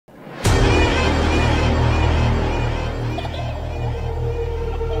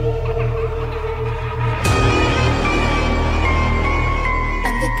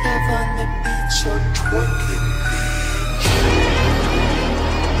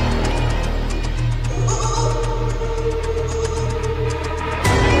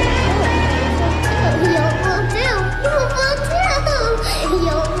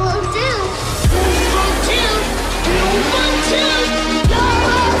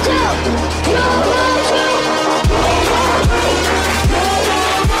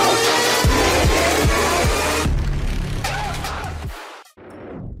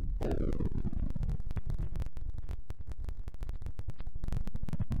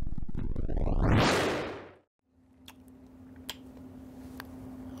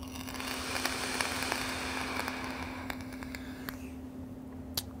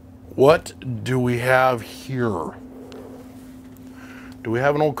What do we have here? Do we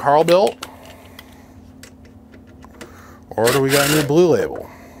have an old Carl built? Or do we got a new blue label?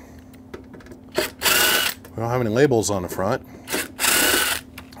 We don't have any labels on the front,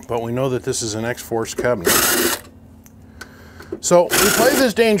 but we know that this is an X-Force cabinet. So we play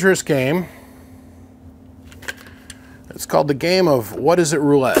this dangerous game. It's called the game of what is it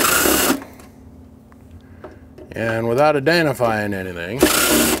roulette. And without identifying anything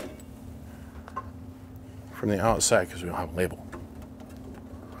from the outside, because we don't have a label,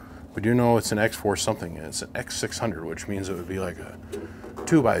 we do know it's an X-Force something, and it's an X600, which means it would be like a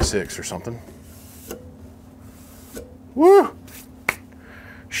 2x6 or something. Woo!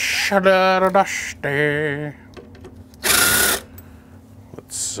 Shadadadashday.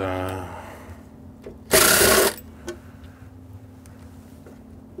 Let's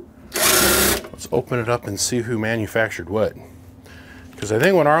open it up and see who manufactured what. Because I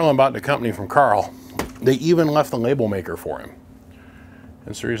think when Arlen bought the company from Carl, they even left the label maker for him.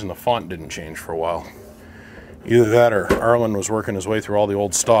 That's the reason the font didn't change for a while. Either that or Arlen was working his way through all the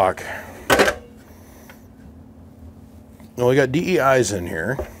old stock. Well, we got DEIs in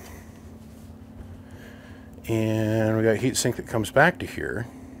here. And we got heatsink that comes back to here.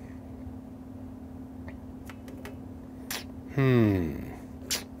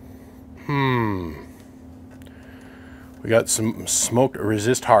 We got some smoke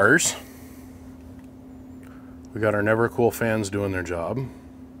resist hars. We got our Never Cool fans doing their job.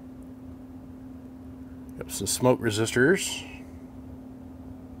 Got some smoke resistors.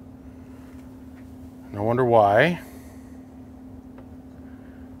 No wonder why.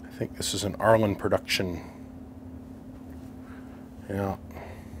 I think this is an Arlen production. Yeah.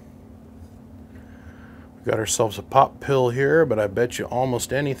 We got ourselves a pop pill here, but I bet you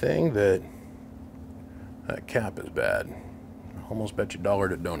almost anything that that cap is bad. I almost bet you $1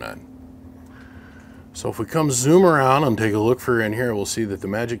 to donut. So if we come zoom around and take a look for in here, we'll see that the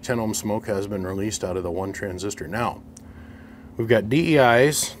magic 10 ohm smoke has been released out of the one transistor. Now, we've got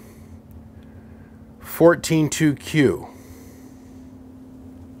DEIs 14.2Q.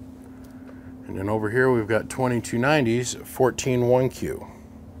 And then over here we've got 2290s 14.1Q.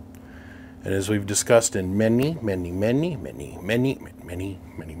 And as we've discussed in many YouTube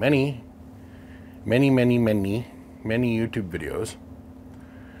videos,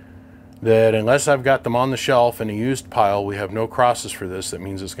 that unless I've got them on the shelf in a used pile, we have no crosses for this. That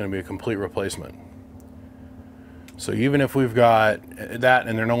means it's going to be a complete replacement. So even if we've got that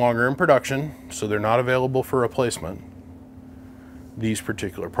and they're no longer in production, so they're not available for replacement, these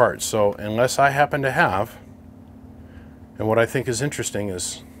particular parts. So unless I happen to have, and what I think is interesting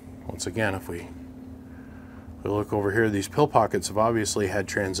is, once again, if we look over here, these pill pockets have obviously had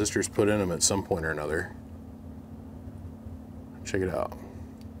transistors put in them at some point or another. Check it out.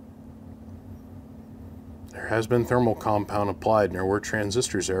 There has been thermal compound applied and there were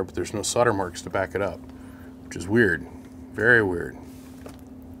transistors there, but there's no solder marks to back it up, which is weird, very weird.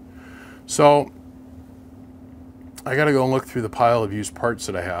 So I gotta go and look through the pile of used parts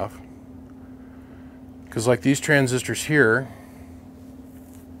that I have, because like these transistors here,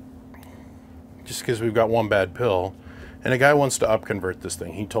 just because we've got one bad pill, and a guy wants to upconvert this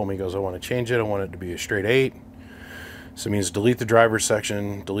thing. He told me, he goes, I want to change it, I want it to be a straight 8. So it means delete the driver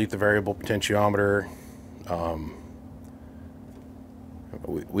section, delete the variable potentiometer.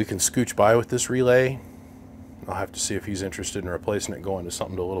 We can scooch by with this relay. I'll have to see if he's interested in replacing it, going to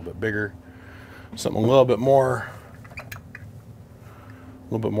something a little bit bigger, something a little bit more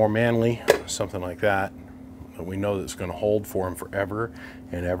manly, something like that. And we know that it's going to hold for him forever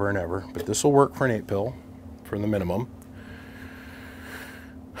and ever and ever. But this will work for an 8 pill for the minimum.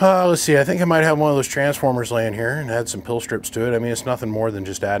 Let's see, I think I might have one of those transformers laying here and add some pill strips to it. I mean, it's nothing more than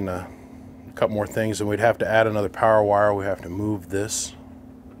just adding a couple more things, and we'd have to add another power wire. We have to move this.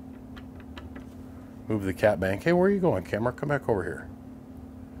 Move the cat bank. Hey, where are you going, camera? Come back over here.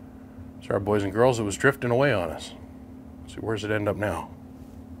 Sorry, boys and girls, it was drifting away on us. Let's see, where's it end up now?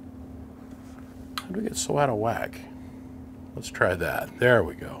 How do we get so out of whack? Let's try that. There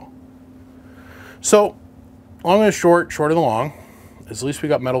we go. So, long and short of the long, is at least we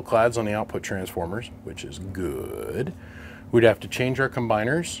got metal clads on the output transformers, which is good. We'd have to change our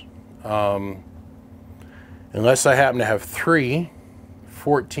combiners. Unless I happen to have 3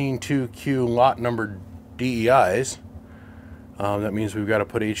 14.2Q lot numbered DEIs, that means we've got to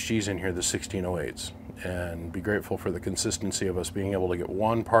put HGs in here, the 1608s, and be grateful for the consistency of us being able to get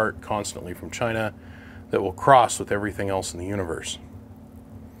one part constantly from China that will cross with everything else in the universe.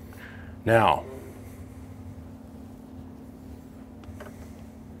 Now,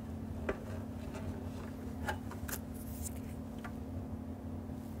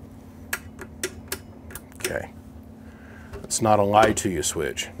 it's not a lie to you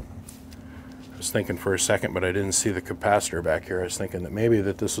switch. I was thinking for a second, but I didn't see the capacitor back here. I was thinking that maybe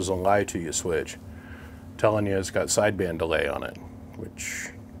that this was a lie to you switch, telling you it's got sideband delay on it,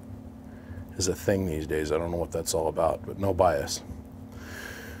 which is a thing these days. I don't know what that's all about, but no bias.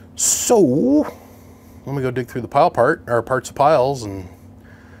 So let me go dig through the pile part, or parts of piles, and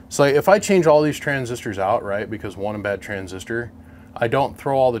so if I change all these transistors out, right, because one bad transistor, I don't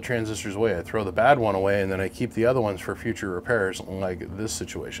throw all the transistors away. I throw the bad one away, and then I keep the other ones for future repairs, like this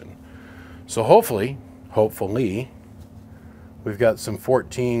situation. So hopefully, we've got some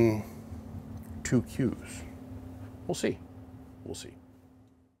 14 2Qs. We'll see. We'll see.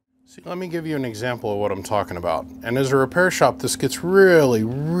 See, let me give you an example of what I'm talking about. And as a repair shop, this gets really,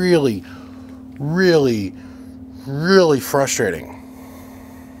 really, really, really frustrating.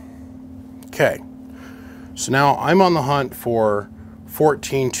 Okay, so now I'm on the hunt for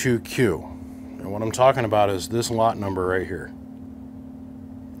 14 2Q. And what I'm talking about is this lot number right here.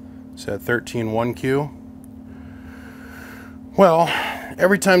 Is that 13 1Q? Well,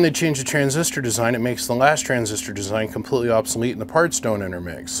 every time they change the transistor design, it makes the last transistor design completely obsolete and the parts don't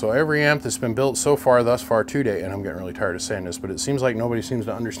intermix. So every amp that's been built so far, thus far to date, and I'm getting really tired of saying this, but it seems like nobody seems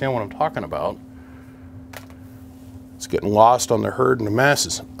to understand what I'm talking about. It's getting lost on the herd and the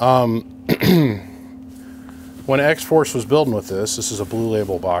masses. When Xforce was building with this is a Blue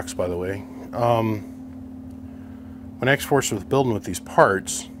Label box, by the way. When Xforce was building with these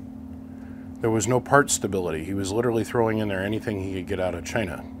parts, there was no part stability. He was literally throwing in there anything he could get out of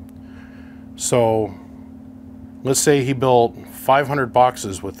China. So let's say he built 500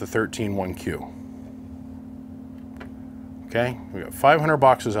 boxes with the 13 1Q. Okay, we got 500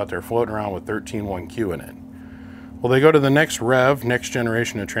 boxes out there floating around with 13 1Q in it. Well, they go to the next rev, next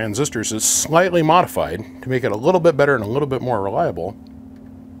generation of transistors. It's slightly modified to make it a little bit better and a little bit more reliable.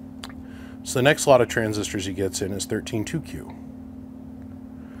 So the next lot of transistors he gets in is 13 2Q.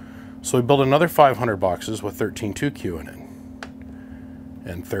 So we build another 500 boxes with 13 2Q in it.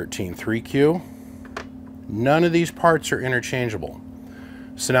 And 13 3Q. None of these parts are interchangeable.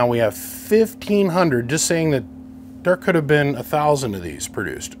 So now we have 1,500, just saying that there could have been 1,000 of these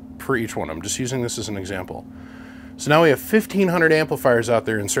produced for each one. I'm just using this as an example. So now we have 1,500 amplifiers out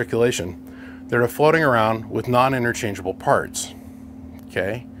there in circulation that are floating around with non-interchangeable parts.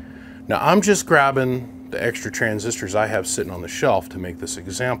 Okay? Now I'm just grabbing the extra transistors I have sitting on the shelf to make this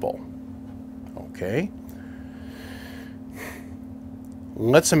example. Okay?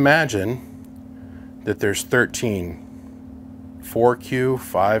 Let's imagine that there's 13 4Q,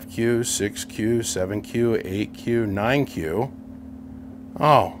 5Q, 6Q, 7Q, 8Q, 9Q.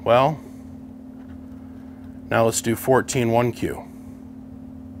 Oh, well, now let's do 14 1Q.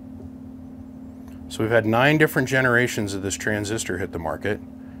 So we've had 9 different generations of this transistor hit the market,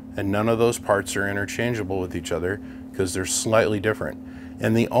 and none of those parts are interchangeable with each other because they're slightly different.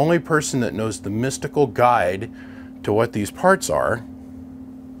 And the only person that knows the mystical guide to what these parts are,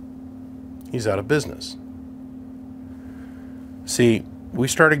 he's out of business. See, we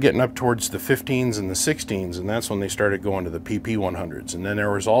started getting up towards the 15s and the 16s, and that's when they started going to the PP100s. And then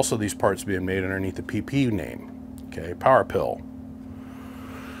there was also these parts being made underneath the PP name, okay, Power Pill.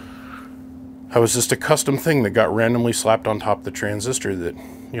 That was just a custom thing that got randomly slapped on top of the transistor that,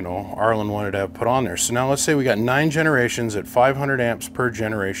 you know, Arlen wanted to have put on there. So now let's say we got 9 generations at 500 amps per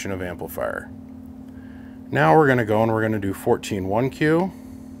generation of amplifier. Now we're going to go and we're going to do 14 1Q,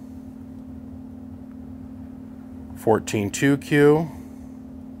 14 2Q,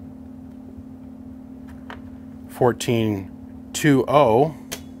 14 2O,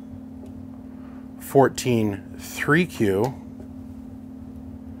 14 3Q.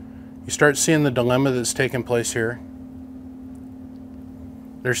 You start seeing the dilemma that's taking place here.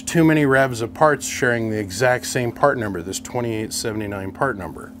 There's too many revs of parts sharing the exact same part number, this 2879 part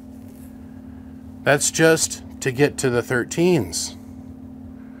number. That's just to get to the 13s.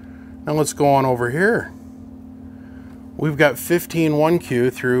 Now let's go on over here. We've got 15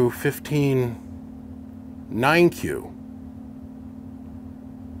 1Q through 15 9Q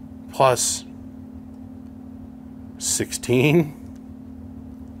plus 16,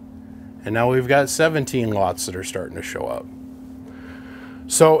 and now we've got 17 lots that are starting to show up.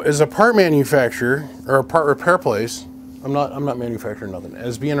 So as a part manufacturer or a part repair place, I'm not manufacturing nothing.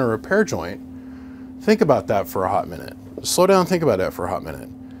 As being a repair joint, think about that for a hot minute. Slow down, think about that for a hot minute.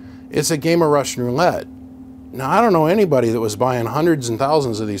 It's a game of Russian roulette. Now, I don't know anybody that was buying hundreds and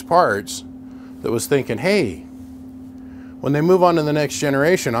thousands of these parts that was thinking, hey, when they move on to the next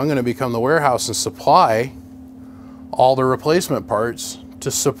generation, I'm going to become the warehouse and supply all the replacement parts to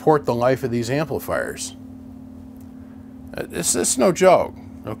support the life of these amplifiers. It's no joke,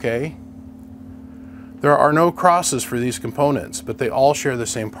 okay? There are no crosses for these components, but they all share the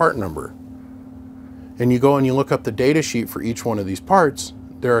same part number. And you go and you look up the data sheet for each one of these parts,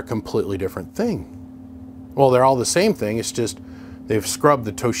 they're a completely different thing. Well, they're all the same thing, it's just they've scrubbed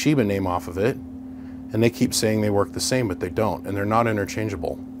the Toshiba name off of it, and they keep saying they work the same, but they don't, and they're not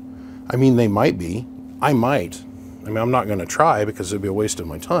interchangeable. I mean, they might be. I might. I mean, I'm not going to try because it'd be a waste of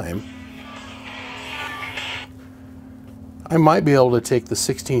my time. I might be able to take the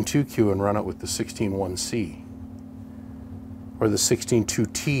 16.2Q and run it with the 16.1C, or the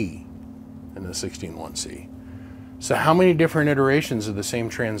 16.2T and the 16.1C. So how many different iterations of the same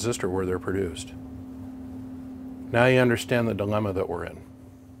transistor were there produced? Now you understand the dilemma that we're in.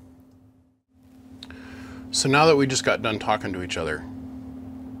 So now that we just got done talking to each other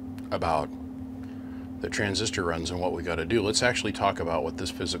about the transistor runs and what we got to do, let's actually talk about what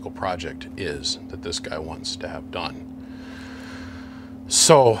this physical project is that this guy wants to have done.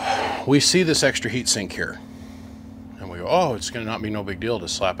 So we see this extra heat sink here, and we go, oh, it's going to not be no big deal to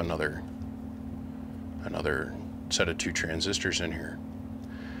slap another set of 2 transistors in here.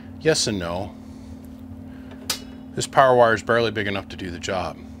 Yes and no. This power wire is barely big enough to do the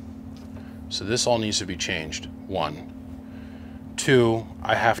job. So this all needs to be changed, 1. 2,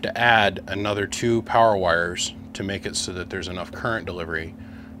 I have to add another 2 power wires to make it so that there's enough current delivery,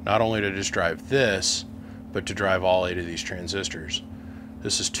 not only to just drive this, but to drive all 8 of these transistors.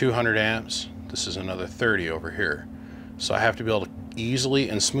 This is 200 amps, this is another 30 over here. So I have to be able to easily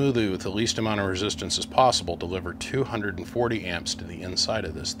and smoothly, with the least amount of resistance as possible, deliver 240 amps to the inside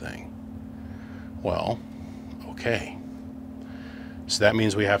of this thing. Well, okay. So that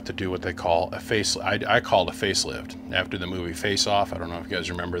means we have to do what they call a I call it a facelift. After the movie Face Off, I don't know if you guys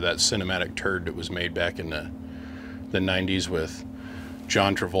remember that cinematic turd that was made back in the 90s with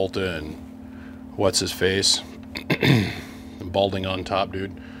John Travolta and what's his face? The balding on top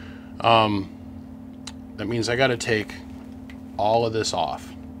dude. That means I got to take all of this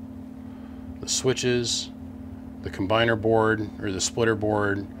off. The switches, the combiner board or the splitter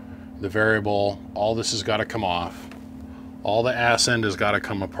board, the variable, all this has got to come off. All the ass end has got to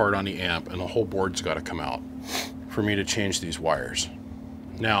come apart on the amp, and the whole board's got to come out for me to change these wires.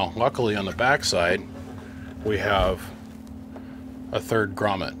 Now, luckily on the back side, we have a 3rd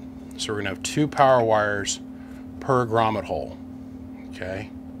grommet. So we're going to have 2 power wires per grommet hole.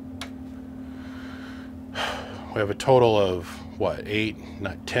 Okay. We have a total of, what,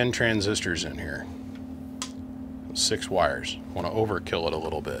 10 transistors in here. 6 wires. I want to overkill it a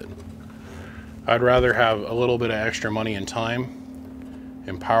little bit. I'd rather have a little bit of extra money and time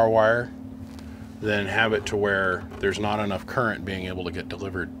in power wire than have it to where there's not enough current being able to get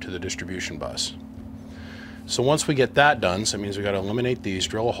delivered to the distribution bus. So once we get that done, so it means we got to eliminate these,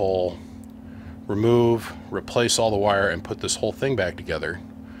 drill a hole, remove, replace all the wire, and put this whole thing back together.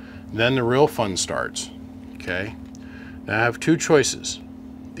 Then the real fun starts. Okay. Now I have 2 choices.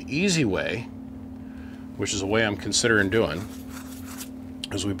 The easy way, which is the way I'm considering doing,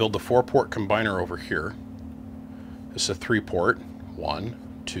 is we build the 4-port combiner over here. This is a 3-port,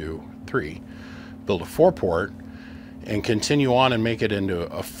 1, 2, 3. Build a 4-port and continue on and make it into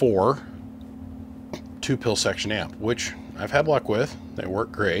a 4 2-pill section amp, which I've had luck with. They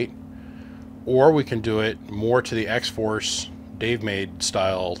work great. Or we can do it more to the xforce Dave made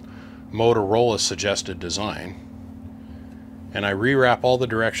style Motorola suggested design. And I rewrap all the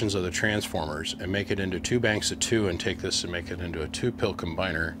directions of the transformers and make it into 2 banks of 2 and take this and make it into a 2-pill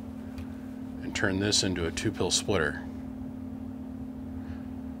combiner and turn this into a 2-pill splitter.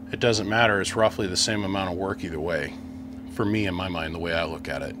 It doesn't matter, it's roughly the same amount of work either way. For me, in my mind, the way I look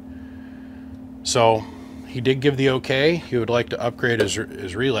at it. So he did give the okay. He would like to upgrade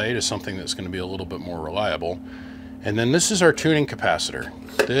his relay to something that's going to be a little bit more reliable. And then this is our tuning capacitor.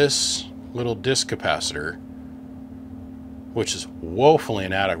 This little disc capacitor, which is woefully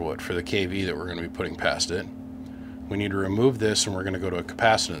inadequate for the kV that we're going to be putting past it. We need to remove this, and we're going to go to a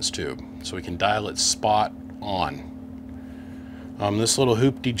capacitance tube so we can dial it spot on. This little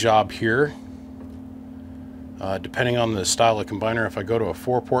hoopty job here, depending on the style of combiner, if I go to a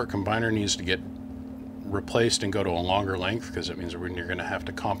 4-port combiner, needs to get replaced and go to a longer length, because it means you're going to have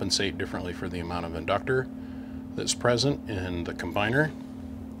to compensate differently for the amount of inductor that's present in the combiner.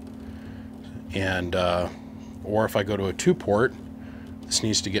 And or if I go to a 2-port, this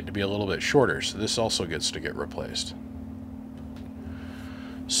needs to get to be a little bit shorter, so this also gets to get replaced.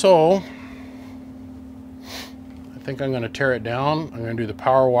 So I think I'm going to tear it down. I'm going to do the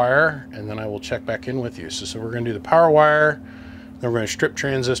power wire, and then I will check back in with you. So we're going to do the power wire, then we're going to strip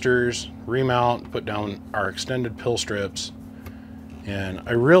transistors, remount, put down our extended pill strips, and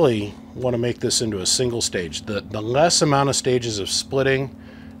I really want to make this into a single stage. The less amount of stages of splitting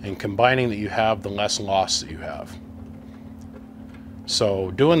and combining that you have, the less loss that you have.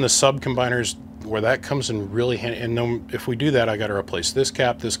 So doing the sub combiners where that comes in really handy, and then if we do that, I got to replace this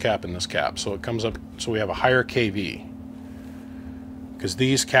cap, and this cap. So it comes up, so we have a higher KV, because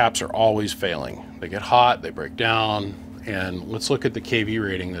these caps are always failing. They get hot, they break down, and let's look at the KV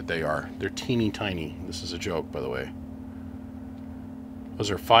rating that they are. They're teeny tiny. This is a joke, by the way. Those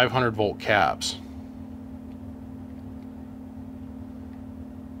are 500 volt caps.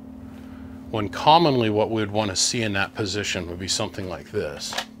 When commonly what we would want to see in that position would be something like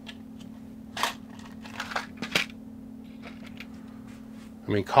this.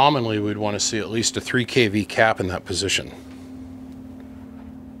 I mean, commonly we'd want to see at least a 3 kV cap in that position.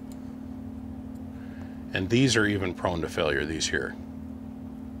 And these are even prone to failure, these here.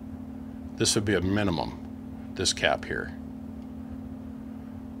 This would be a minimum, this cap here.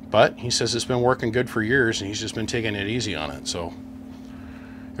 But he says it's been working good for years and he's just been taking it easy on it. So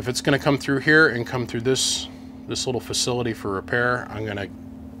if it's going to come through here and come through this little facility for repair, I'm going to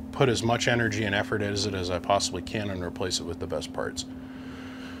put as much energy and effort as I possibly can and replace it with the best parts.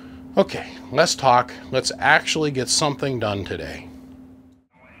 Okay, let's talk. Let's actually get something done today.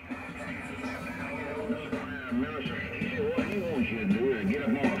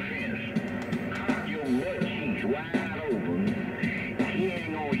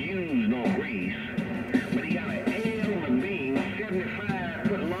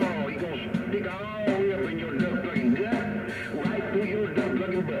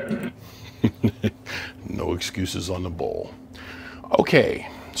 No excuses on the bowl. Okay,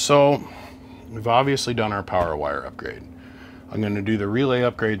 so we've obviously done our power wire upgrade. I'm going to do the relay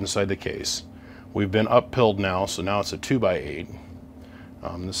upgrade inside the case. We've been up-pilled now, so now it's a 2x8.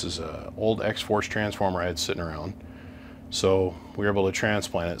 This is an old xforce transformer I had sitting around. So we were able to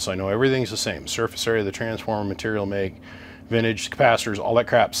transplant it, so I know everything's the same. Surface area of the transformer, material make, vintage, capacitors, all that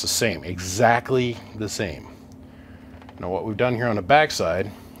crap's the same. Exactly the same. Now what we've done here on the backside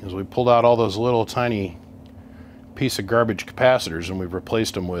is we pulled out all those little tiny piece of garbage capacitors and we've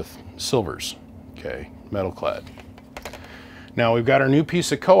replaced them with silvers, okay, metal clad. Now we've got our new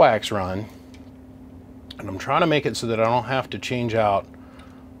piece of coax run, and I'm trying to make it so that I don't have to change out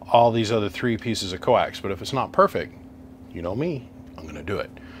all these other 3 pieces of coax, but if it's not perfect, you know me, I'm going to do it.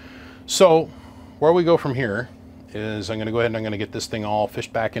 So where we go from here is I'm going to go ahead and I'm going to get this thing all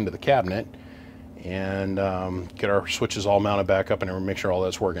fished back into the cabinet and get our switches all mounted back up and make sure all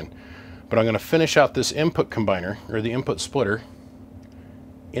that's working. But I'm going to finish out this input combiner, or the input splitter,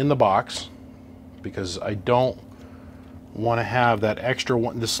 in the box, because I don't want to have that extra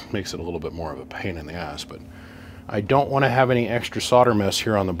one. This makes it a little bit more of a pain in the ass, but I don't want to have any extra solder mess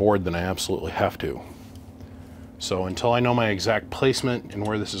here on the board than I absolutely have to. So until I know my exact placement and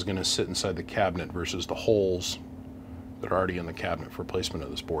where this is going to sit inside the cabinet versus the holes that are already in the cabinet for placement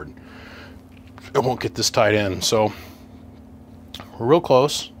of this board, I won't get this tied in. So we're real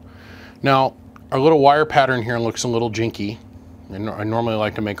close. Now, our little wire pattern here looks a little jinky, and I normally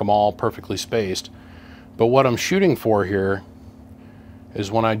like to make them all perfectly spaced, but what I'm shooting for here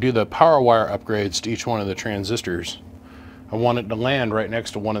is when I do the power wire upgrades to each one of the transistors, I want it to land right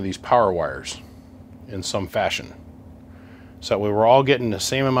next to one of these power wires in some fashion. So that way we're all getting the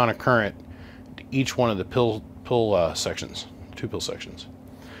same amount of current to each one of the pill sections, 2 pill sections.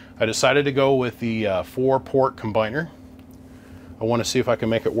 I decided to go with the 4-port combiner. I want to see if I can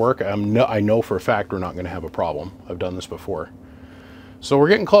make it work. I know for a fact we're not going to have a problem. I've done this before. So we're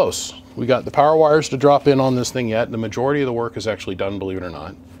getting close. We got the power wires to drop in on this thing yet. The majority of the work is actually done, believe it or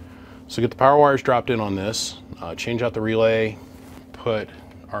not. So get the power wires dropped in on this, change out the relay, put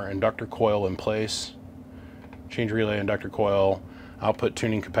our inductor coil in place, change relay, inductor coil, output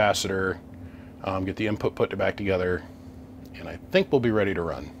tuning capacitor, get the input put back together, and I think we'll be ready to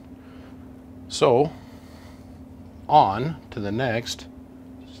run. So on to the next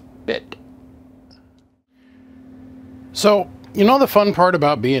bit. So, you know the fun part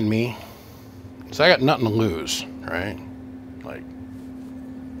about being me is I got nothing to lose, right? Like,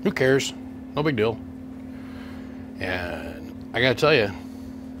 who cares? No big deal. And I gotta tell you,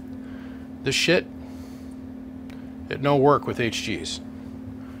 this shit, it no work with HGs.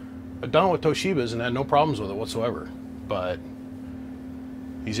 I've done it with Toshibas and had no problems with it whatsoever. But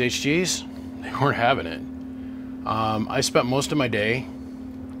these HGs, they weren't having it. I spent most of my day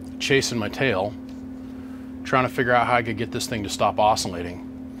chasing my tail, trying to figure out how I could get this thing to stop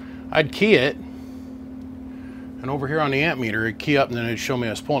oscillating. I'd key it, and over here on the amp meter, it'd key up and then it'd show me I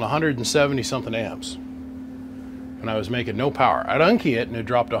was pulling 170 something amps. And I was making no power. I'd unkey it and it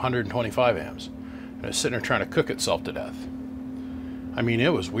dropped to 125 amps. And it was sitting there trying to cook itself to death. I mean,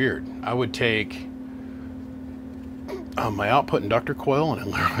 it was weird. I would take my output inductor coil,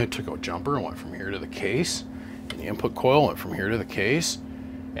 and I took a jumper and went from here to the case, and the input coil went from here to the case,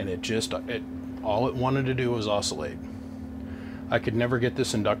 and all it wanted to do was oscillate. I could never get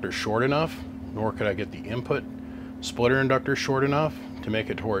this inductor short enough, nor could I get the input splitter inductor short enough to make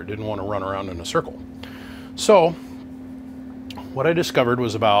it to where it didn't want to run around in a circle. So what I discovered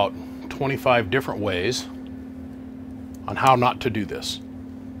was about 25 different ways on how not to do this,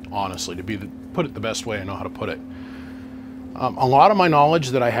 honestly, put it the best way I know how to put it. A lot of my knowledge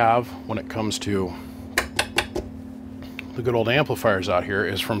that I have when it comes to the good old amplifiers out here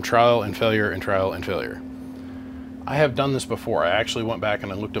is from trial and failure and trial and failure. I have done this before. I actually went back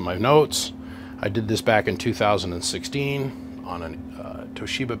and I looked at my notes. I did this back in 2016 on a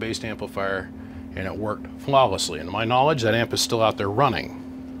Toshiba based amplifier, and it worked flawlessly. And to my knowledge, that amp is still out there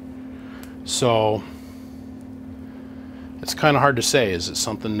running. So it's kind of hard to say. Is it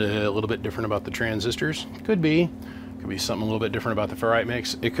something a little bit different about the transistors? Could be. Could be something a little bit different about the ferrite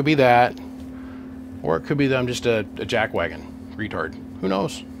mix. It could be that. Or it could be that I'm just a jackwagon retard. Who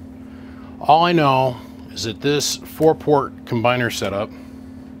knows? All I know is that this 4-port combiner setup,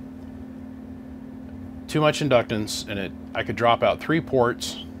 too much inductance, and I could drop out 3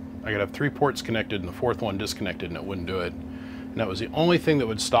 ports. I could have 3 ports connected and the 4th one disconnected, and it wouldn't do it. And that was the only thing that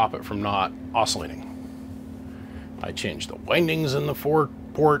would stop it from not oscillating. I changed the windings in the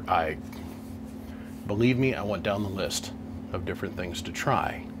 4-port. Believe me, I went down the list of different things to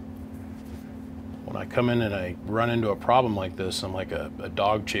try. When I come in and I run into a problem like this, I'm like a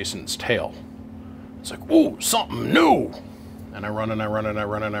dog chasing its tail. It's like, ooh, something new! And I run and I run and I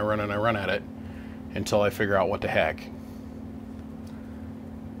run and I run and I run at it until I figure out what the heck.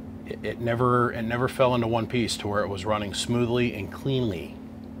 It never fell into one piece to where it was running smoothly and cleanly.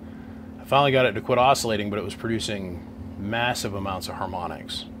 I finally got it to quit oscillating, but it was producing massive amounts of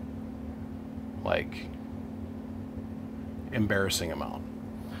harmonics. Like, embarrassing amount.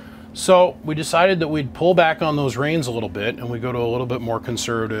 So we decided that we'd pull back on those reins a little bit, and we go to a little bit more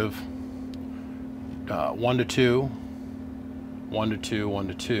conservative 1 to 2, 1 to 2, 1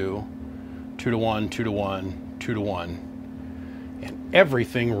 to 2, 2 to 1, 2 to 1, 2 to 1, and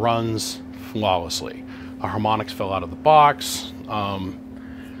everything runs flawlessly. Our harmonics fell out of the box.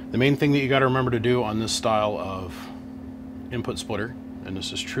 The main thing that you got to remember to do on this style of input splitter, and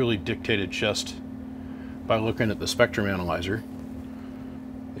this is truly dictated just by looking at the spectrum analyzer,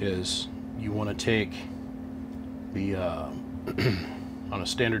 is you want to take the on a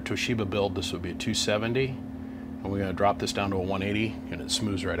standard Toshiba build, this would be a 270, and we're going to drop this down to a 180, and it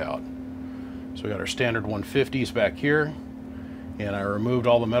smooths right out. So we got our standard 150s back here, and I removed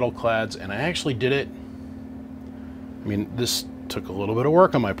all the metal clads, and I actually did it. I mean, this took a little bit of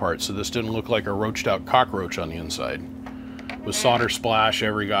work on my part, so this didn't look like a roached out cockroach on the inside. With solder splash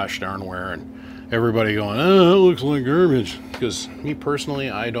every gosh darn where, and everybody going, oh, that looks like garbage. Because me personally,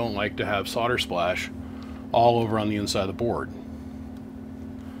 I don't like to have solder splash all over on the inside of the board.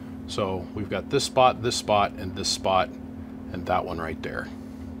 So we've got this spot, and this spot, and that one right there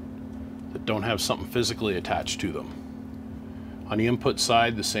that don't have something physically attached to them. On the input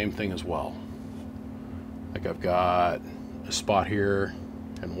side, the same thing as well. Like I've got a spot here,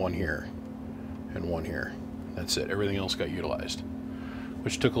 and one here, and one here. That's it. Everything else got utilized,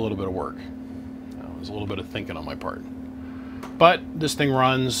 which took a little bit of work. It was a little bit of thinking on my part. But this thing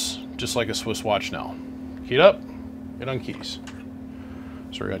runs just like a Swiss watch now. Keyed up, it unkeys.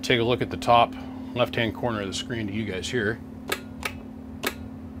 So we're going to take a look at the top left-hand corner of the screen to you guys here.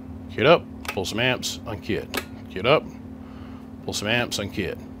 Key it up, pull some amps, unkey it. Key it up, pull some amps, unkey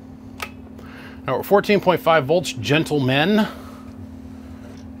it. Now we're 14.5 volts, gentlemen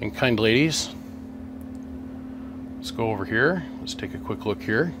and kind ladies. Let's go over here. Let's take a quick look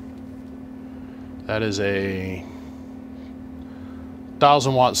here. That is a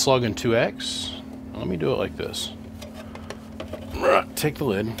 1000-watt slug in 2X. Now let me do it like this. Take the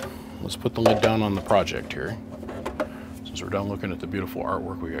lid. Let's put the lid down on the project here, since we're done looking at the beautiful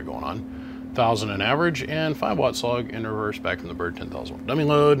artwork we got going on. 1000 in average and 5-watt slug in reverse back from the bird, 10,000 watt dummy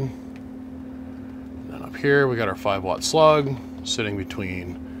load. And then up here we got our 5-watt slug sitting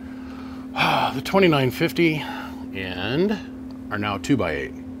between the 2950 and our now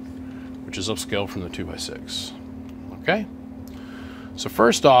 2x8, which is upscaled from the 2x6. Okay, so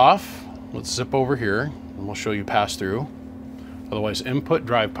first off, let's zip over here and we'll show you pass through. Otherwise, input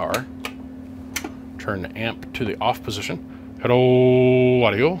drive power. Turn the amp to the off position. Hello,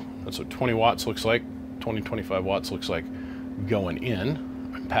 audio. That's what 20 watts looks like. 25 watts looks like going in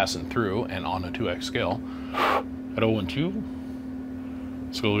and passing through and on a 2x scale. Hello, 1, 2.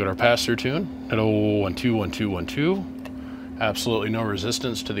 Let's go look at our pass-through tune. Hello, 1, 2, 1, 2, 1, 2. Absolutely no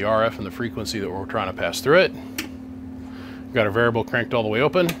resistance to the RF and the frequency that we're trying to pass through it. Got our variable cranked all the way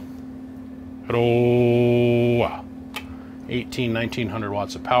open. Hello. 1900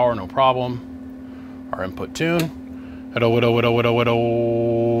 watts of power, no problem. Our input tune. Hello.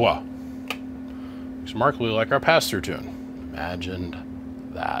 Looks remarkably like our pass-through tune. Imagined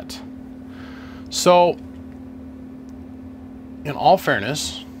that. So, in all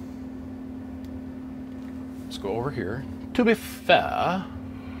fairness, let's go over here. To be fair,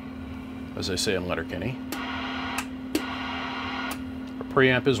 as I say in Letterkenny, our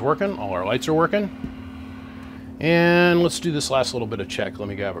preamp is working, all our lights are working. And let's do this last little bit of check. Let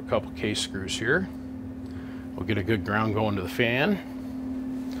me grab a couple case screws here. We'll get a good ground going to the fan.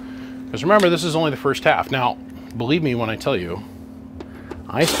 Because remember, this is only the first half. Now, believe me when I tell you,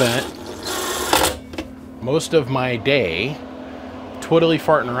 I spent most of my day twiddly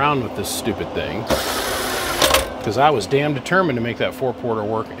farting around with this stupid thing. Because I was damn determined to make that 4-porter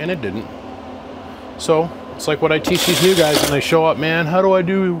work, and it didn't. So, it's like what I teach these new guys when they show up, man, how do I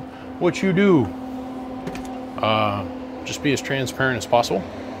do what you do? Just be as transparent as possible.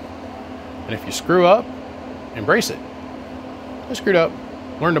 And if you screw up, embrace it. I screwed up,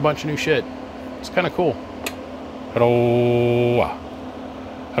 learned a bunch of new shit. It's kind of cool. Hello.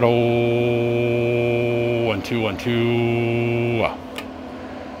 Hello. 1, 2, 1, 2.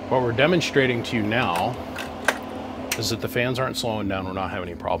 What we're demonstrating to you now is that the fans aren't slowing down. We're not having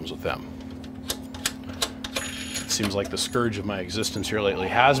any problems with them. It seems like the scourge of my existence here lately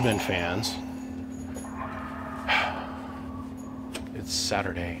has been fans. It's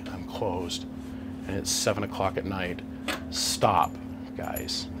Saturday, I'm closed, and it's 7 o'clock at night. Stop,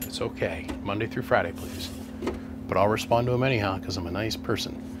 guys. It's okay. Monday through Friday, please. But I'll respond to them anyhow because I'm a nice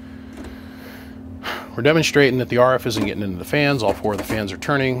person. We're demonstrating that the RF isn't getting into the fans. All 4 of the fans are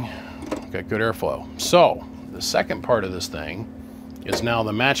turning. Got good airflow. So, the second part of this thing is now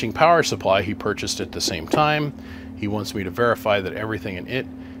the matching power supply he purchased at the same time. He wants me to verify that everything in it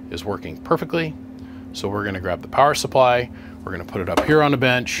is working perfectly. So we're going to grab the power supply. We're going to put it up here on the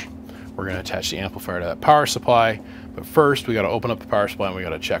bench. We're going to attach the amplifier to that power supply. But first, we got to open up the power supply and we got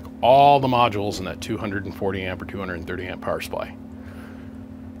to check all the modules in that 240 amp or 230 amp power supply.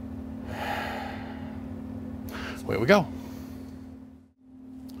 Away we go.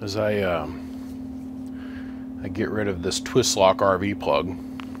 As I get rid of this twist lock RV plug.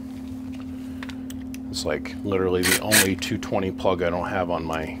 It's like literally the only 220 plug I don't have on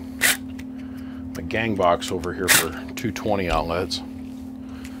my gang box over here for 220 outlets.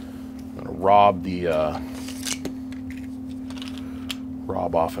 I'm gonna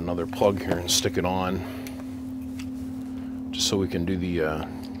rob off another plug here and stick it on, just so we can do the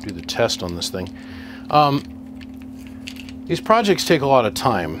test on this thing. These projects take a lot of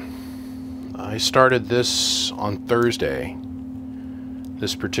time. I started this on Thursday,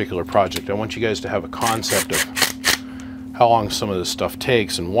 this particular project. I want you guys to have a concept of how long some of this stuff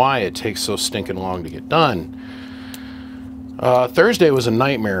takes and why it takes so stinking long to get done. Thursday was a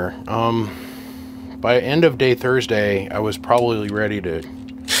nightmare. By end of day Thursday, I was probably ready to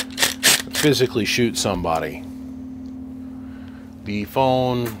physically shoot somebody. The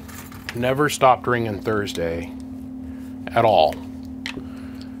phone never stopped ringing Thursday at all.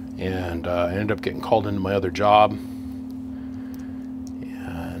 And I ended up getting called into my other job.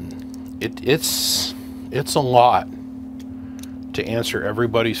 And it's a lot to answer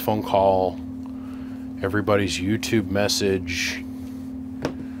everybody's phone call, everybody's YouTube message.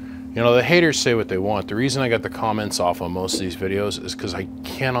 You know, the haters say what they want. The reason I got the comments off on most of these videos is because I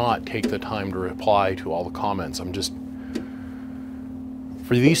cannot take the time to reply to all the comments.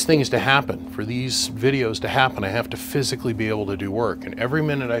 For these things to happen, for these videos to happen, I have to physically be able to do work. And every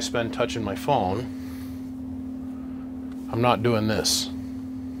minute I spend touching my phone, I'm not doing this.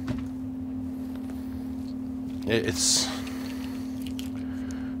 It's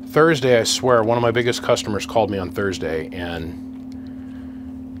Thursday, I swear, one of my biggest customers called me on Thursday, and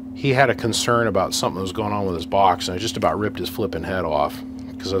he had a concern about something that was going on with his box, and I just about ripped his flipping head off.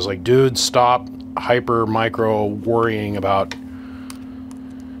 Because I was like, dude, stop hyper micro worrying about...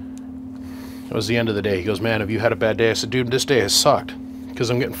 It was the end of the day. He goes, man, have you had a bad day? I said, dude, this day has sucked because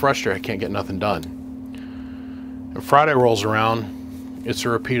I'm getting frustrated. I can't get nothing done. And Friday rolls around, it's a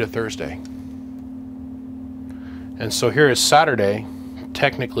repeat of Thursday. And so here is Saturday,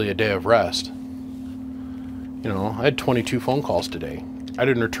 technically a day of rest. You know, I had 22 phone calls today. I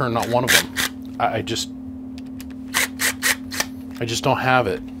didn't return not one of them. I just don't have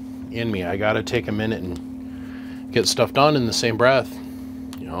it in me. I got to take a minute and get stuff done in the same breath.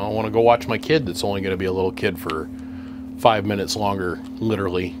 You know, I want to go watch my kid that's only going to be a little kid for 5 minutes longer,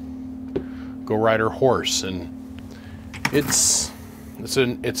 literally. Go ride her horse. And it's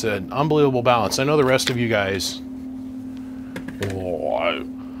an unbelievable balance. I know the rest of you guys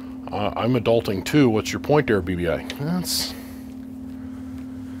I'm adulting too. What's your point there, BBI?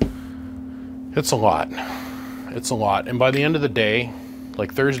 It's a lot. It's a lot. And by the end of the day,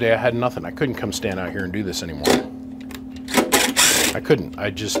 like Thursday, I had nothing. I couldn't come stand out here and do this anymore. I couldn't. I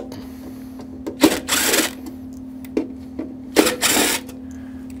just...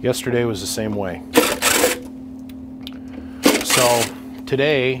 Yesterday was the same way. So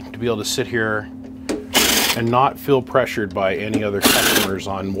today, to be able to sit here and not feel pressured by any other customers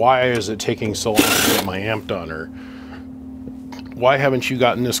on why is it taking so long to get my amp done, or why haven't you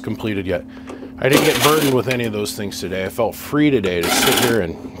gotten this completed yet? I didn't get burdened with any of those things today. I felt free today to sit here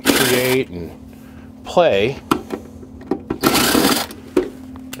and create and play.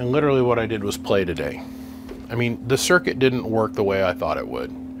 And literally what I did was play today. I mean, the circuit didn't work the way I thought it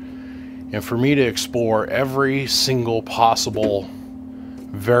would. And for me to explore every single possible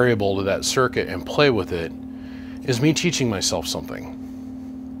variable to that circuit and play with it is me teaching myself something.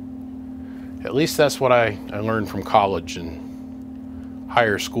 At least that's what I learned from college and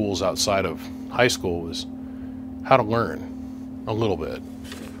higher schools outside of high school, was how to learn a little bit.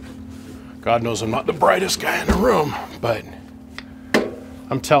 God knows I'm not the brightest guy in the room, but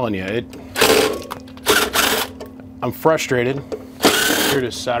I'm telling you, I'm frustrated. Here it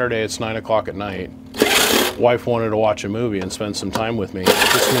is Saturday, it's 9 o'clock at night. Wife wanted to watch a movie and spend some time with me,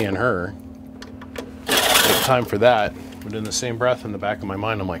 just me and her. It's time for that, but in the same breath, in the back of my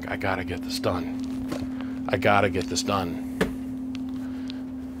mind, I'm like, I gotta get this done. I gotta get this done.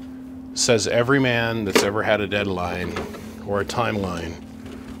 Says every man that's ever had a deadline or a timeline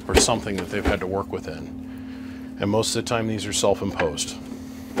or something that they've had to work within. And most of the time these are self-imposed,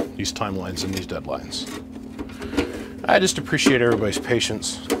 these timelines and these deadlines. I just appreciate everybody's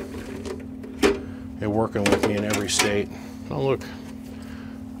patience and working with me in every state. Oh look,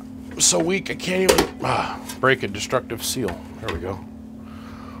 I'm so weak I can't even break a destructive seal. There we go.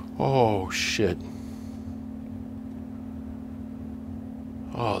 Oh shit.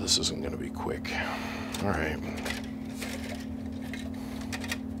 Oh, this isn't going to be quick. All right.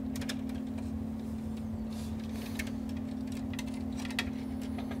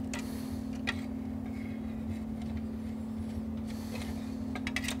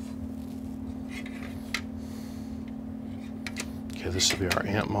 Okay, this will be our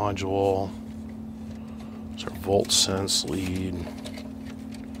amp module. It's our volt sense lead.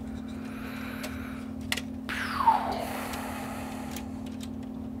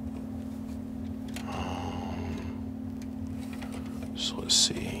 So let's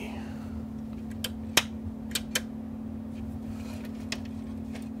see.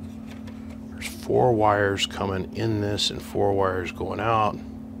 There's 4 wires coming in this and 4 wires going out.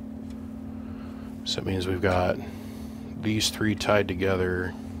 So that means we've got these 3 tied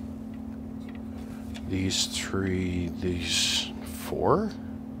together, these 3, these 4.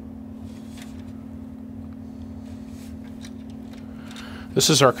 This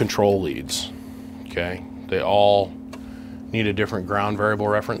is our control leads, okay? They all need a different ground variable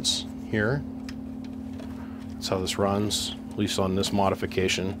reference here. That's how this runs, at least on this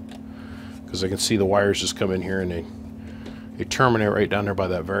modification, because I can see the wires just come in here and they terminate right down there by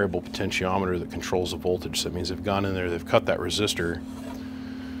that variable potentiometer that controls the voltage. So that means they've gone in there, they've cut that resistor,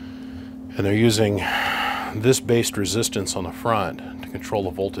 and they're using this based resistance on the front to control the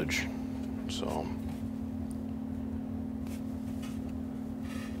voltage. So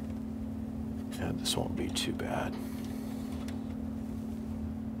yeah, this won't be too bad.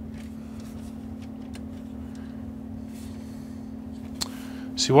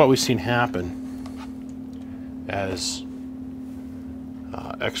 See, what we've seen happen as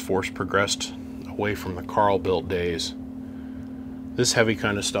X-Force progressed away from the Carl-built days, this heavy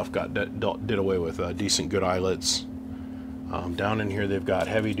kind of stuff got did away with. Decent good eyelets. Down in here they've got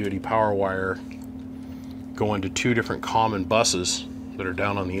heavy-duty power wire going to 2 different common buses that are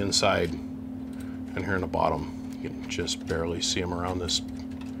down on the inside, and here in the bottom you can just barely see them around this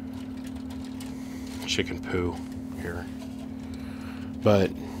chicken poo here.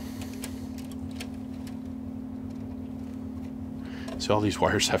 But see, all these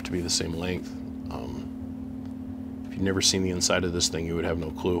wires have to be the same length. If you've never seen the inside of this thing, you would have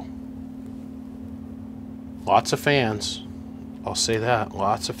no clue. Lots of fans. I'll say that.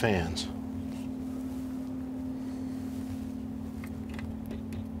 Lots of fans.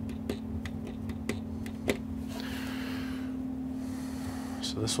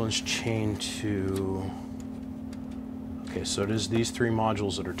 So this one's chained to... Okay, so it is these 3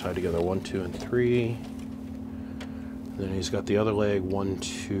 modules that are tied together, 1, 2, and 3. Then he's got the other leg, 1,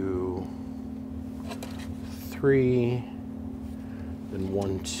 2, 3. Then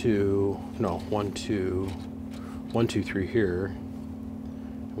 1, 2, no, 1, 2, 1, 2, 3 here.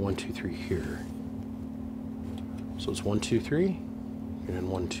 1, 2, 3 here. So it's 1, 2, 3, and then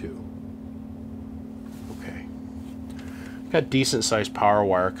 1, 2. Okay. Got decent sized power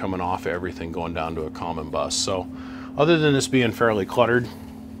wire coming off everything going down to a common bus. So other than this being fairly cluttered,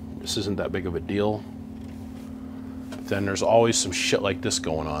 this isn't that big of a deal. But then there's always some shit like this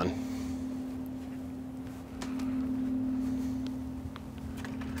going on.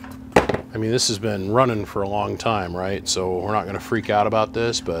 I mean, this has been running for a long time, right? So we're not going to freak out about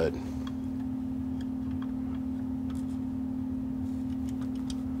this, but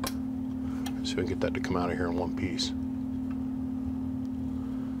see if we can get that to come out of here in one piece.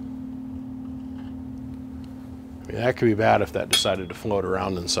 I mean, that could be bad if that decided to float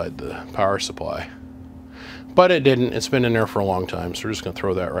around inside the power supply. But it didn't. It's been in there for a long time, so we're just going to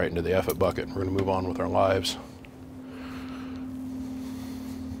throw that right into the F-it bucket. We're going to move on with our lives.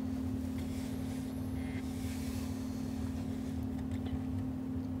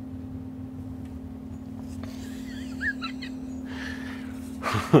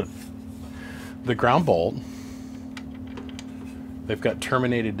 The ground bolt, they've got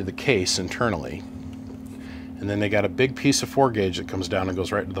terminated to the case internally, and then they got a big piece of 4 gauge that comes down and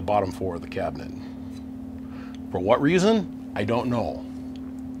goes right to the bottom 4 of the cabinet. For what reason? I don't know.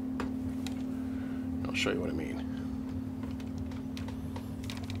 I'll show you what I mean.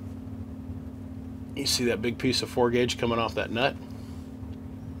 You see that big piece of 4 gauge coming off that nut?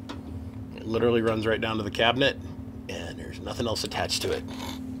 It literally runs right down to the cabinet, and there's nothing else attached to it.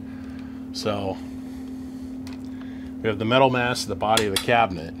 So we have the metal mass at the body of the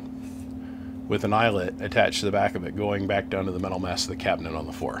cabinet with an eyelet attached to the back of it going back down to the metal mass of the cabinet on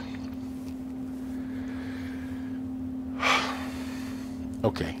the floor.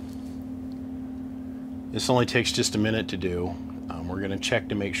 Okay. This only takes just a minute to do. We're going to check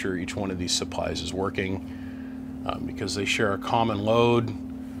to make sure each one of these supplies is working because they share a common load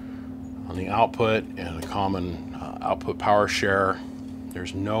on the output and a common output power share.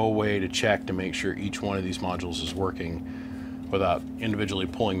 There's no way to check to make sure each one of these modules is working without individually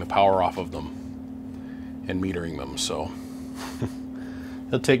pulling the power off of them and metering them. So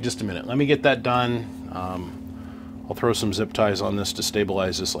it'll take just a minute. Let me get that done. I'll throw some zip ties on this to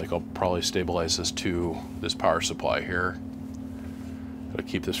stabilize this, like I'll probably stabilize this to this power supply here. It'll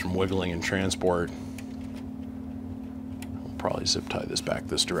keep this from wiggling in transport. I'll probably zip tie this back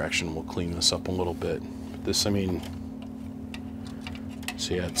this direction. We'll clean this up a little bit. But this, I mean,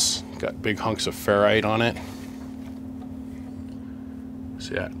 see, it's got big hunks of ferrite on it.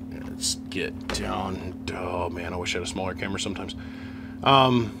 See that? Let's get down. Oh man, I wish I had a smaller camera sometimes.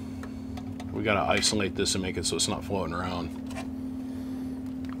 We gotta isolate this and make it so it's not floating around.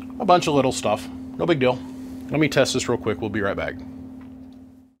 A bunch of little stuff. No big deal. Let me test this real quick. We'll be right back.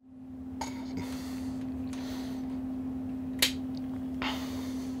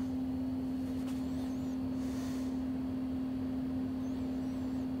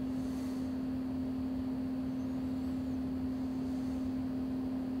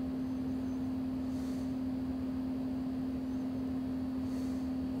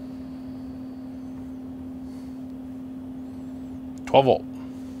 Volt.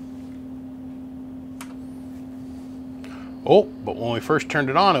 Oh, but when we first turned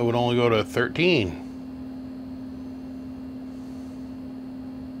it on, it would only go to 13.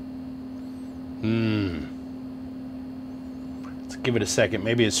 Let's give it a second.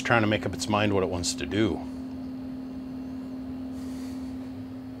 Maybe it's trying to make up its mind what it wants to do.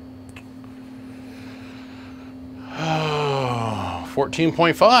 Oh,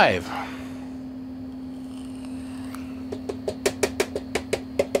 14.5.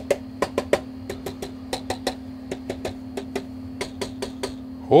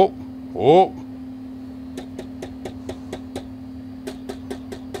 Oh, oh,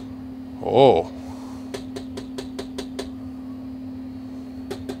 oh.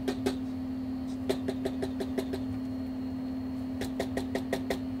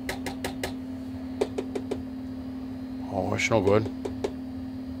 Oh, it's no good.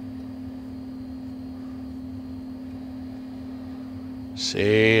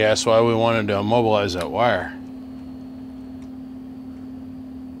 See, that's why we wanted to immobilize that wire.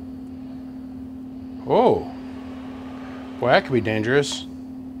 Oh, boy, that could be dangerous.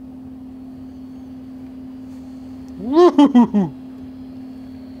 Woo-hoo-hoo-hoo.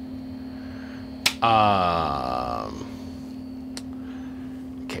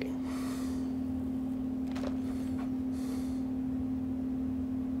 Okay.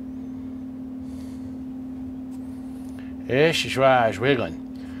 She's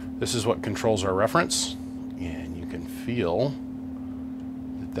wiggling. This is what controls our reference, and you can feel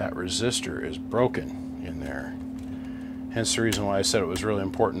that resistor is broken in there. Hence the reason why I said it was really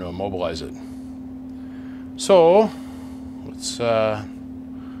important to immobilize it. So let's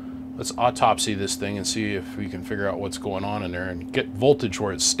autopsy this thing and see if we can figure out what's going on in there and get voltage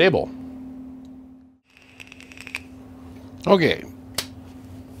where it's stable. Okay.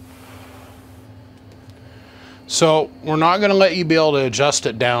 So we're not going to let you be able to adjust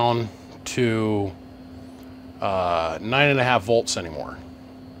it down to 9.5 volts anymore.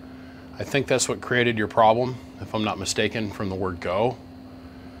 I think that's what created your problem, if I'm not mistaken, from the word go.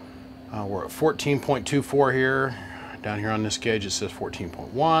 We're at 14.24 here. Down here on this gauge it says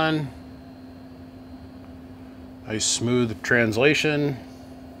 14.1. Nice smooth translation.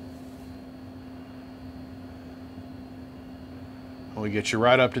 We get you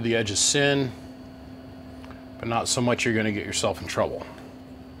right up to the edge of sin, but not so much you're going to get yourself in trouble.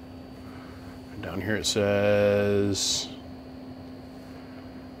 And down here it says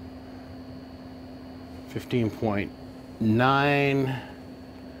 15.9, and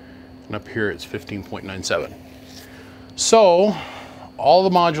up here it's 15.97. So all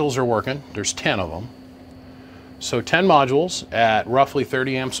the modules are working. There's 10 of them. So 10 modules at roughly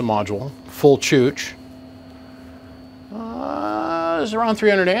 30 amps a module, full chooch. Is around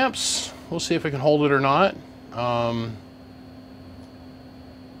 300 amps. We'll see if we can hold it or not.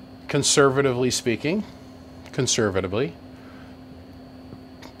 Conservatively speaking,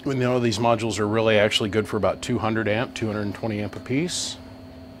 we know these modules are really actually good for about 200 amp, 220 amp a piece.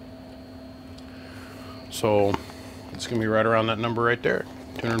 So it's going to be right around that number right there,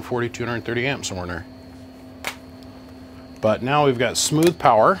 240, 230 amps, somewhere in there. But now we've got smooth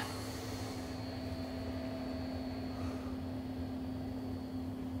power.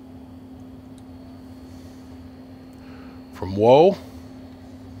 From whoa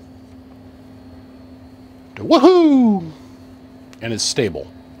to woohoo, and it's stable.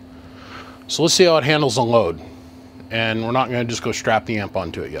 So let's see how it handles the load. And we're not going to just go strap the amp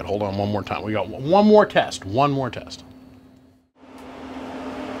onto it yet. Hold on one more time. We got one more test.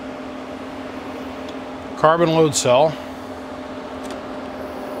 Carbon load cell.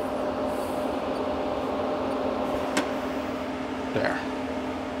 There.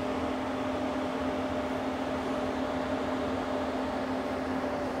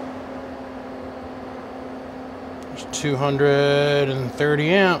 There's 230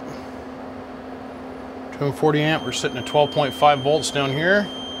 amp. 240 amp, we're sitting at 12.5 volts down here.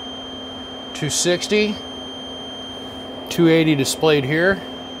 260. 280 displayed here.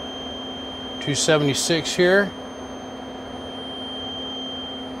 276 here.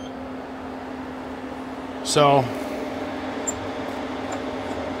 So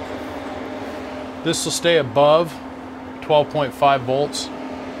this will stay above 12.5 volts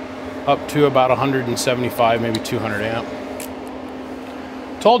up to about 175, maybe 200 amp.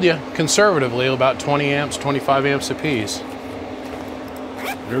 Told you, conservatively, about 20 amps, 25 amps a piece.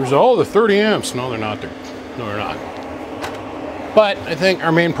 There's, oh, the 30 amps. No, they're not. No, they're not. But I think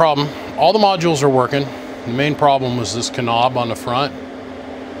our main problem, all the modules are working. The main problem was this knob on the front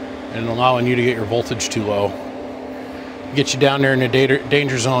and allowing you to get your voltage too low. Get you down there in the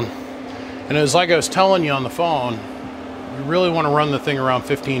danger zone. And it was like I was telling you on the phone, you really want to run the thing around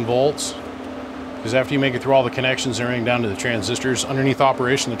 15 volts. Because after you make it through all the connections and everything down to the transistors, underneath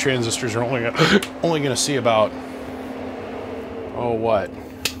operation, the transistors are only going to see about, oh, what?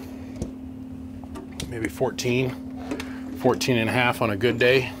 Maybe 14 and a half on a good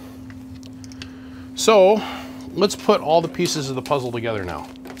day. So let's put all the pieces of the puzzle together now.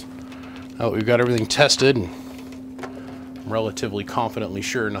 Now that we've got everything tested, and I'm relatively confidently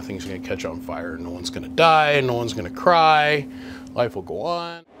sure nothing's going to catch on fire, no one's going to die, no one's going to cry, life will go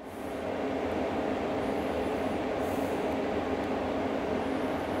on.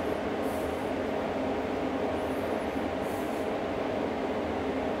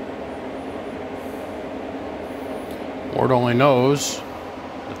 Lord only knows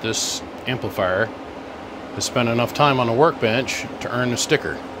that this amplifier has spent enough time on the workbench to earn a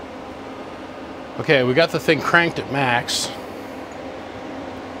sticker. Okay, we got the thing cranked at max,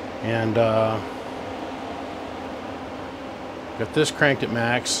 and got this cranked at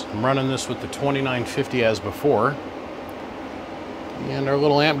max. I'm running this with the 2950 as before, and our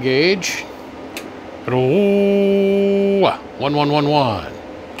little amp gauge. Oh, 1111.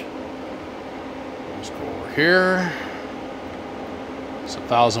 Let's go over here. It's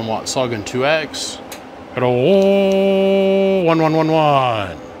 1,000 watt Sullivan 2X. Hello,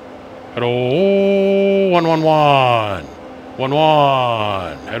 1111. Hello, 111.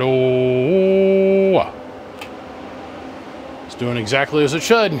 11. Hello. It's doing exactly as it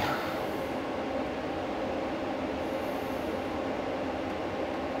should.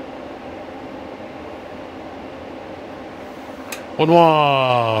 1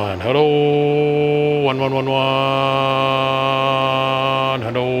 1. Hello. 1 1 1 1.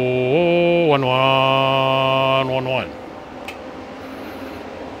 Hello. 1 1 1 1.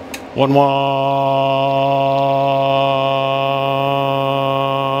 1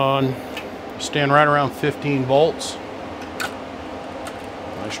 1. Stand right around 15 volts.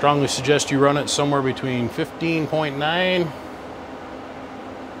 I strongly suggest you run it somewhere between 15.9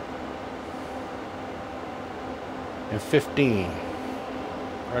 and 15.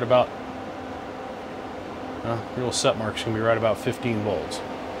 Right about, your little set mark's gonna be right about 15 volts,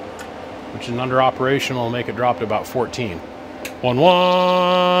 which in under operation will make it drop to about 14. 1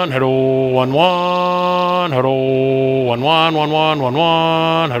 1, hello, 1 1, hello, 1 1 1 1 1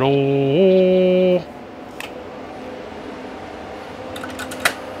 1, hello.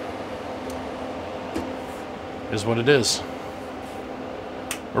 Is what it is.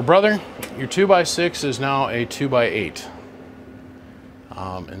 Or brother, your 2x6 is now a 2x8.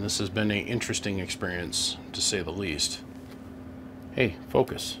 And this has been an interesting experience, to say the least. Hey,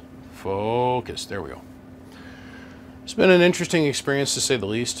 focus. Focus. There we go. It's been an interesting experience, to say the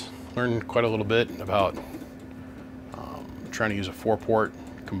least. Learned quite a little bit about trying to use a 4-port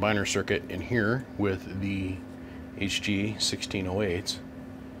combiner circuit in here with the HG 1608s.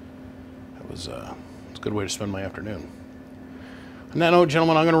 That was it's a good way to spend my afternoon. On that note,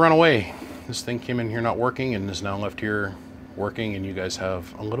 gentlemen, I'm going to run away. This thing came in here not working and is now left here working, and you guys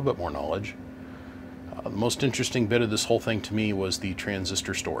have a little bit more knowledge. The most interesting bit of this whole thing to me was the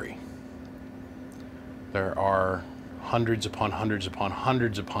transistor story. There are hundreds upon hundreds upon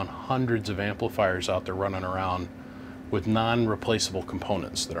hundreds upon hundreds of amplifiers out there running around with non-replaceable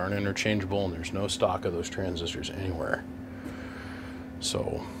components that aren't interchangeable, and there's no stock of those transistors anywhere.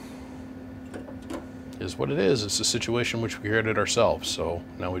 So, is what it is. It's a situation which we created ourselves, so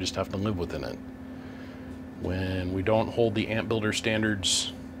now we just have to live within it. When we don't hold the amp builder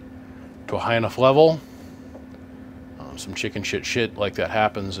standards to a high enough level, some chicken shit like that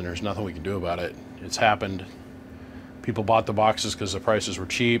happens, and there's nothing we can do about it. It's happened. People bought the boxes because the prices were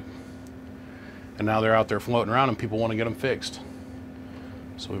cheap, and now they're out there floating around and people want to get them fixed.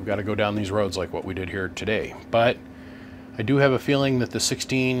 So we've got to go down these roads like what we did here today. But I do have a feeling that the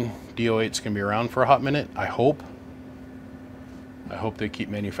 16 D08s can be around for a hot minute. I hope they keep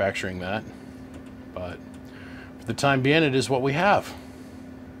manufacturing that. But for the time being, it is what we have.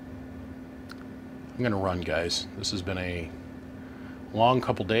 I'm going to run, guys. This has been a long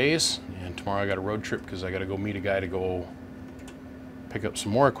couple days, and tomorrow I got a road trip because I got to go meet a guy to go pick up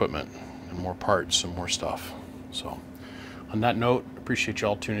some more equipment and more parts and more stuff. So on that note, appreciate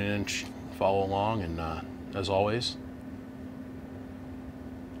y'all tuning in, follow along, and as always,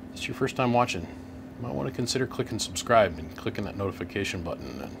 if it's your first time watching, you might want to consider clicking subscribe and clicking that notification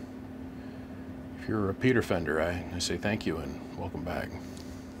button. And if you're a repeat offender, I say thank you and welcome back.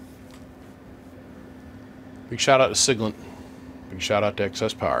 Big shout out to Siglent. Big shout out to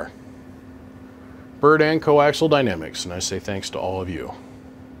XS Power, Bird and Coaxial Dynamics, and I say thanks to all of you.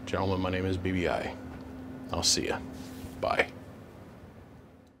 Gentlemen, my name is BBI. I'll see ya. Bye.